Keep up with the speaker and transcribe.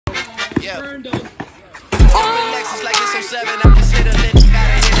Oh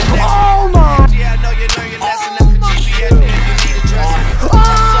my! Yeah, I know you learn your lesson at the BBA if you need a dressing. It's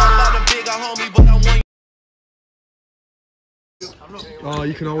all about the bigger homie, but I want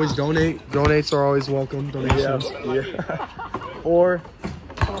you can always donate. Donates are always welcome. Donations. Yeah. Or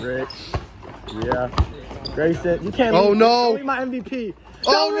Rich. Yeah. Grayson. You can't. Oh no! Don't leave my MVP.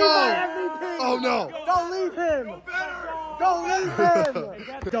 Oh MVP. no! Oh no! Don't leave him. Don't leave him.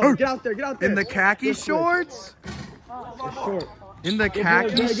 Don't get out there. Get out there. In the khaki shorts? Short. In the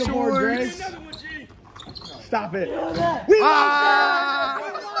khaki shorts? Stop it. We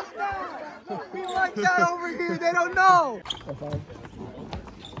like that over here. They don't know.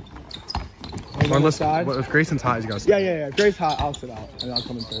 Unless if Grayson's hot, he's got to stay. Yeah. Grace hot. I'll sit out and I'll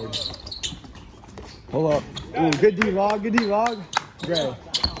come in third. Hold up. Ooh, good D-log. Good D-log. Gray.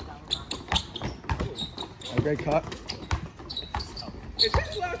 A great cut. Is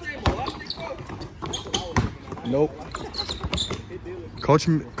his last name Elastic? Nope.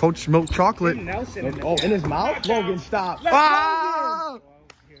 Coach Milk Chocolate. Oh, in his mouth? Logan, stop. Ah!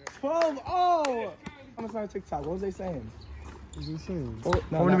 12. Oh! I'm on TikTok. What was they saying? What was he saying? Oh,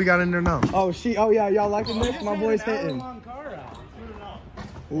 no, How many we got in there now? Oh, yeah. Y'all liking this? My boy's hitting.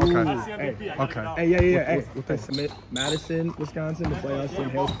 Ooh. Okay. Hey. Okay. Hey, yeah. Hey, they submit Madison, Wisconsin to play us in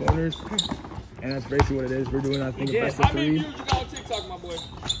Hales Corners. And that's basically what it is. We're doing, I think, a best of 3. How many views you got on TikTok, my boy?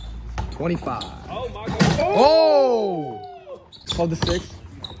 25. Oh, my God. Oh! 12-6.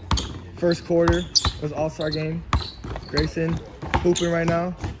 First quarter was All-Star game. Grayson hooping right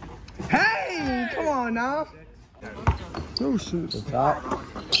now. Hey! Come on now. Oh, shit. The top.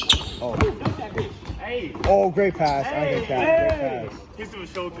 Oh. Oh, great pass. I think that. Great pass. He's doing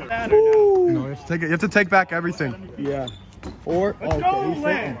shoulder. No, you have to take back everything. Yeah. 4. Okay, he's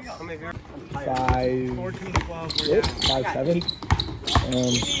hitting. 5. 5, 7.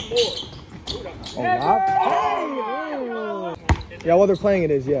 Oh, wow. Yeah, while they're playing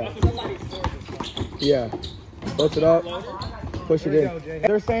it is, yeah. Yeah. Push it up. Push it in.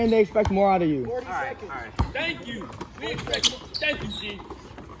 They're saying they expect more out of you. All right. Thank you. Thank you, G.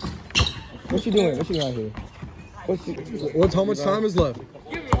 What you doing? What you doing out here? How much time is left?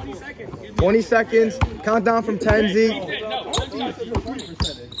 Give me 20 seconds. 20 seconds. Countdown from 10, Z.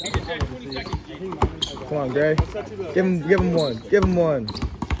 Come on, Gray. Give him one. Give him one.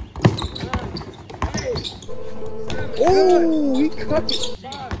 Oh, he cut it.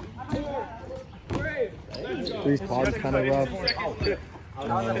 Three's pause is kind of rough.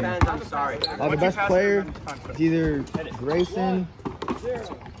 I'm sorry. The best player is either Grayson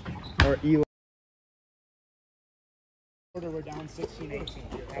or Eli. We're down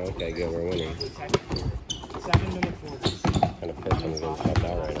 16-18. Okay, good. We're winning. 7 minutes 40. Kind of pissed I'm getting stepped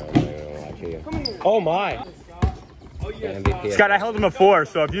out right now. I'm not gonna lie to you. Oh my! MVP. Scott, I held him a 4,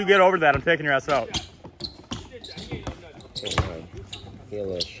 so if you get over that, I'm taking your ass out. Feel a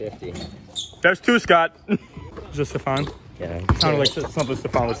little shifty. There's 2, Scott. Just Stefan. Yeah. Sounded like something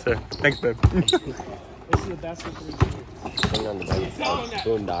Stefan would say. Thanks, babe. This is the best of 3 years. Sitting on the bench.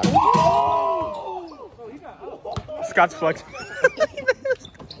 Boondock. Scott's flex.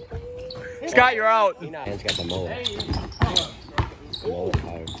 Scott, you're out. Man's got the mullet. Mullet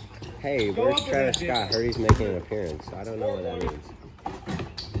power. Hey, where's Travis Scott? Heard he's making an appearance. I don't know what that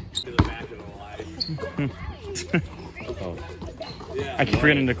means. Oh. I keep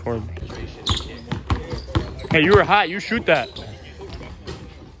forgetting to record. Hey, you were hot. You shoot that.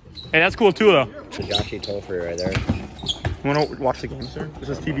 Hey, that's cool too, though. So Joshy Tolfrey right there. You want to watch the game, sir? This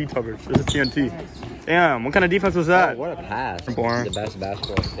is TV coverage. This is TNT. Damn, what kind of defense was that? Oh, what a pass. Boring. The best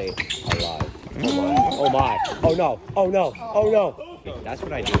basketball state alive. Oh my. Oh no. Oh no. Oh no. That's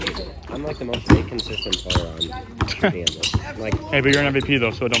what I do. I'm like the most inconsistent player on the like. Hey, but you're an MVP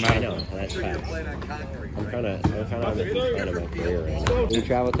though, so it don't matter. I know. That's facts. I'm kind of on the end of my career right now. We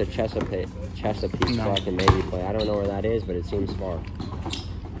travel to Chesapeake so I can maybe play. I don't know where that is, but it seems far.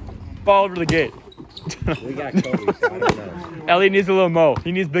 Ball over the gate. We got Kobe, so I don't know. Ellie needs a little Mo.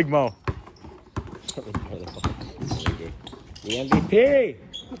 He needs big Mo. The MVP.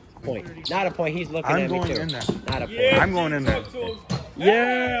 Point. Not a point. He's looking at me too. I'm going in there. Not a point. Yeah, I'm going in there.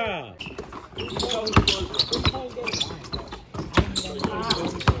 Yeah. We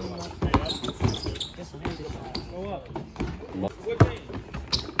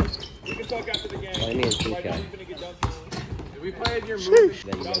can talk after the game. Play me and TK. We played your movie.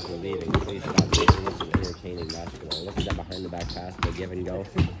 Then you guys were leaving. Please stop making this an entertaining basketball. Look at that behind the back pass, the give and go,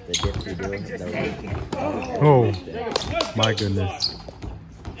 the dip you do. Oh, my goodness.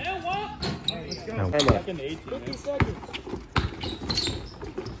 No.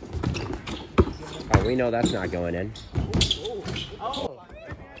 Oh, we know that's not going in.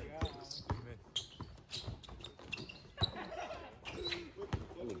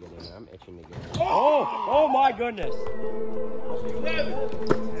 my goodness.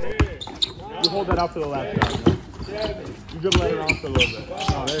 You hold that out to the left side, man. You could let it off for a little bit.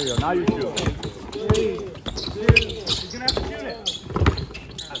 Oh, there you go. Now you shoot. He's gonna have to shoot it.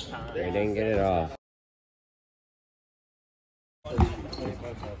 They didn't get it off.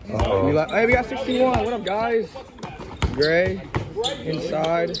 Hey, we got 61. What up, guys? Gray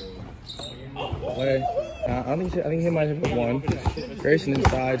inside. Wait, I think he might have hit one. Grayson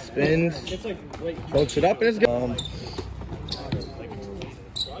inside spins, floats it up, and it's good.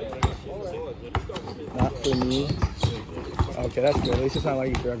 Not for me. Okay, that's good. At least it's not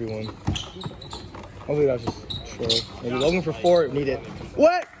like it for everyone. Hopefully that's just troll. Maybe Logan for 4. Need it.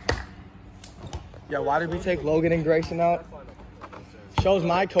 What? Yeah, why did we take Logan and Grayson out? Shows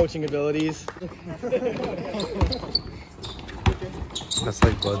my coaching abilities. That's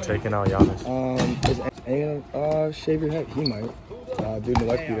like blood taking out Giannis. Is anyone shave your head? He might. Dude in the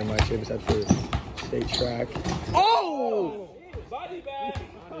left beater might shave his head for state track. Oh!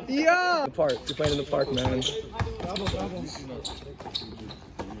 Yeah! The park. You're playing in the park, man.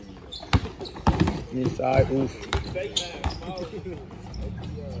 Inside. Oof.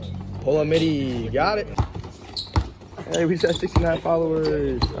 Pull up midi. Got it. Hey, we just had 69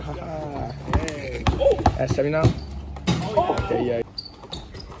 followers. Hey. That's 70 now? Okay, yeah.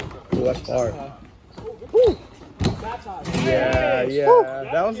 Ooh, that's far. Woo. Yeah, yeah.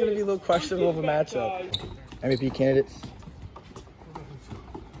 That one's gonna be a little questionable of a matchup. MVP candidates.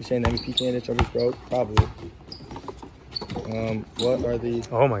 You saying the MVP candidates are just broke? Probably. What are the?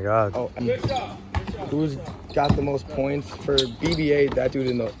 Oh my God. Oh, who's got the most points for BBA? That dude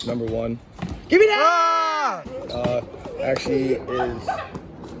in the #1. Give me that! Actually is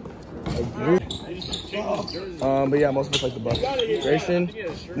a group. But yeah, most of us like the Bucks. Grayson,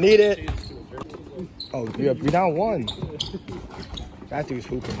 need it. Oh, yeah, we down 1. That dude's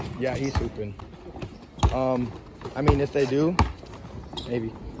hooping. Yeah, he's hooping. I mean, if they do,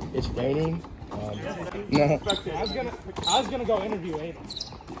 maybe. It's raining. No. I was gonna go interview Aiden.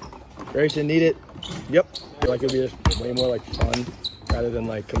 Grayson, need it. Yep. I feel like it'll be just way more like fun rather than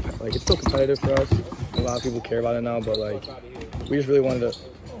like it's still competitive for us. A lot of people care about it now, but like we just really wanted to.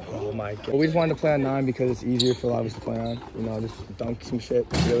 Oh my God. We just wanted to play on 9 because it's easier for a lot of us to play on. You know, just dunk some shit.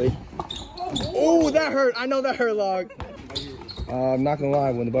 Really. Oh, that hurt. I know that hurt, Log. I'm not gonna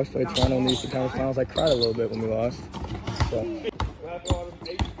lie. When the Bucks played Toronto in the Eastern Conference Finals, I cried a little bit when we lost. So.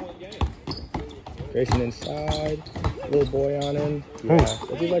 Grayson inside, little boy on him. Yeah,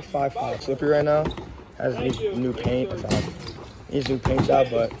 he's like 5'5". Slippery right now. Has new paint. That's awesome. Needs new paint job,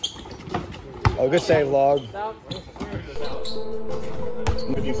 but good save, Log.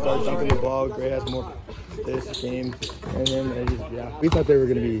 We can start dunking the ball. Gray has more this game, and then yeah. We thought they were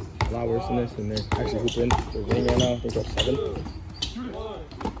gonna be a lot worse than this, and they're actually hooping. They're winning right now. I think they're 7.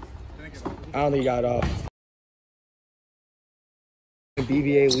 I don't think he got it off.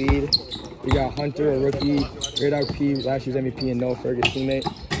 BBA lead. We got Hunter, a rookie, Radar P, last year's MVP, and Noah Fergus teammate.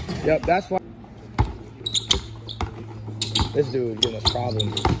 Yep, that's why. This dude giving us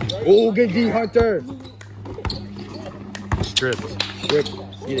problems. Oh, good D, Hunter. Stripped.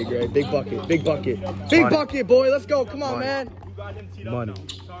 Eat it, Gray. Big bucket, big bucket. Big bucket, boy. Let's go. Come on, man. Money.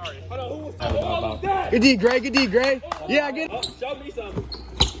 Good D, Gray. Good D, Gray. Yeah, get it. Show me something.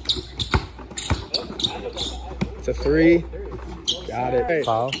 It's a 3. Got it. Hey.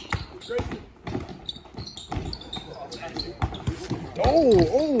 Foul.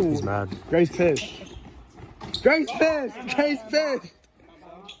 Oh. He's mad. Gray's pissed. Gray's pissed.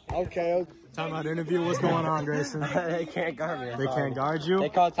 Okay. Timeout interview. What's going on, Grayson? They can't guard me. They can't guard you? They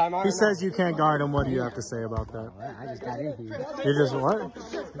call timeout. He says you can't guard him. What do you have to say about that? I just got in here. You just what?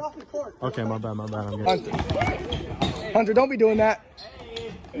 Okay, my bad. I'm good. Hunter, don't be doing that.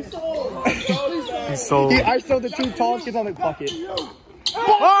 He's so... I sold the 2 tallest kids on the bucket.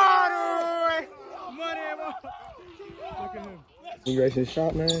 Grayson's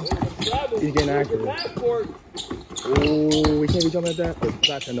shot, man. He's getting active. Oh, we can't be jumping at that.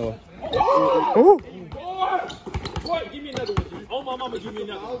 Back to Noah. Ooh. What? Give me another one. Oh, my mama, give me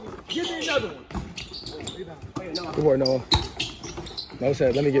another one. Give me another one. Good work, Noah. Noah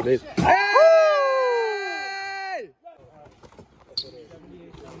said, let me get this. Hey!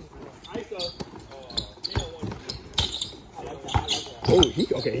 Oh, he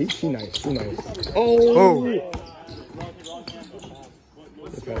nice. Oh.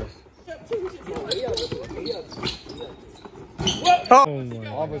 Good pass. Oh.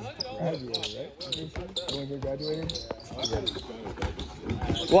 All of us graduated, right? Everyone here graduated?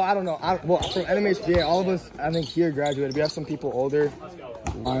 Well, I don't know. From NMHBA, all of us, I think, here graduated. We have some people older.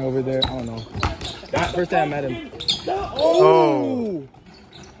 Over there, I don't know. First day I met him. Oh!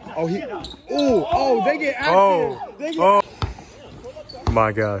 Oh, they get active. Oh. They get Oh.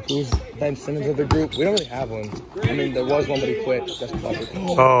 My God. Who's Ben Simmons of the group? We don't really have one. I mean, there was one, but he quit. That's probably.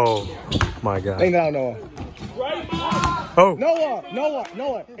 Oh. My God. Hang down, Noah. Oh.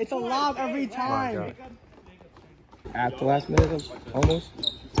 Noah. It's a lob every My time. God. At the last minute, almost.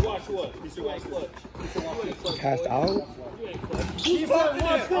 Watch what? Passed out.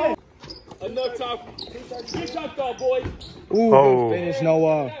 Enough time. Good shot, though, boy. Ooh, Oh. good finish,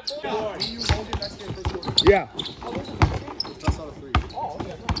 Noah. Yeah.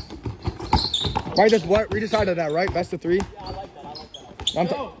 Right, that's what? We decided that, right? Best of 3?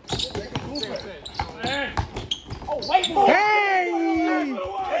 Hey!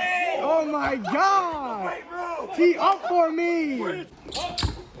 Oh my God! Tee up for me!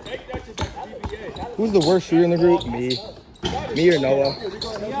 Who's the worst shooter in the group? Me. Me or Noah?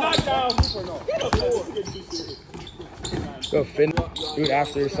 Go Finn. Do it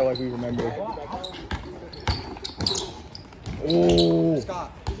after so like we remember. Oh.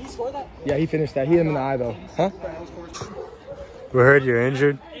 Did he score that? Yeah, he finished that. He hit him in the eye though. Huh? We heard you're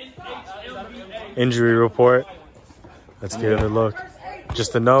injured. Injury report. Let's give it a look.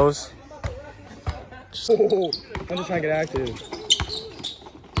 Just the nose. Oh, I'm just trying to get active.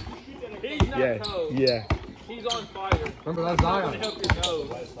 Yeah. He's on fire. Remember, that's Zion. Help your nose.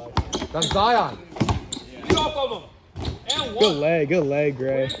 That's Zion. Get off of him. And Good leg,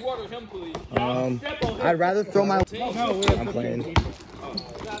 Gray. water him, please. I'd rather throw my. I'm playing.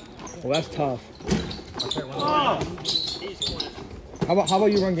 Well, that's tough. How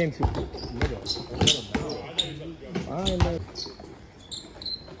about you run game 2? Fine, man.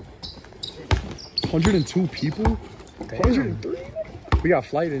 102 people? 103? We got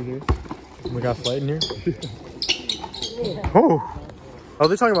flight in here. We got flight in here. Oh. Oh,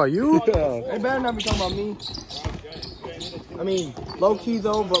 they talking about you? Yeah. They better not be talking about me. I mean, low key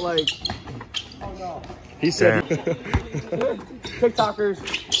though, but like. He said. TikTokers.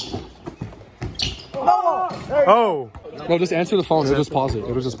 Oh. No, just answer the phone. It'll just pause it.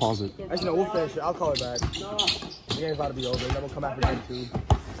 Actually, no, we'll finish it. I'll call it back. The game's about to be over. Then we'll come back for game 2.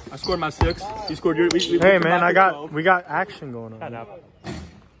 I scored my 6. You scored your. Hey man, we got action going on.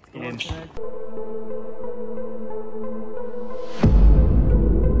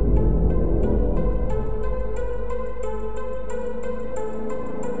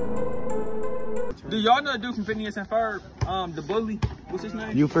 Do y'all know the dude from Phineas and Ferb? The bully. What's his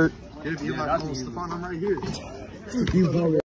name? Buford. Yeah, that's Stefan. I'm right here. You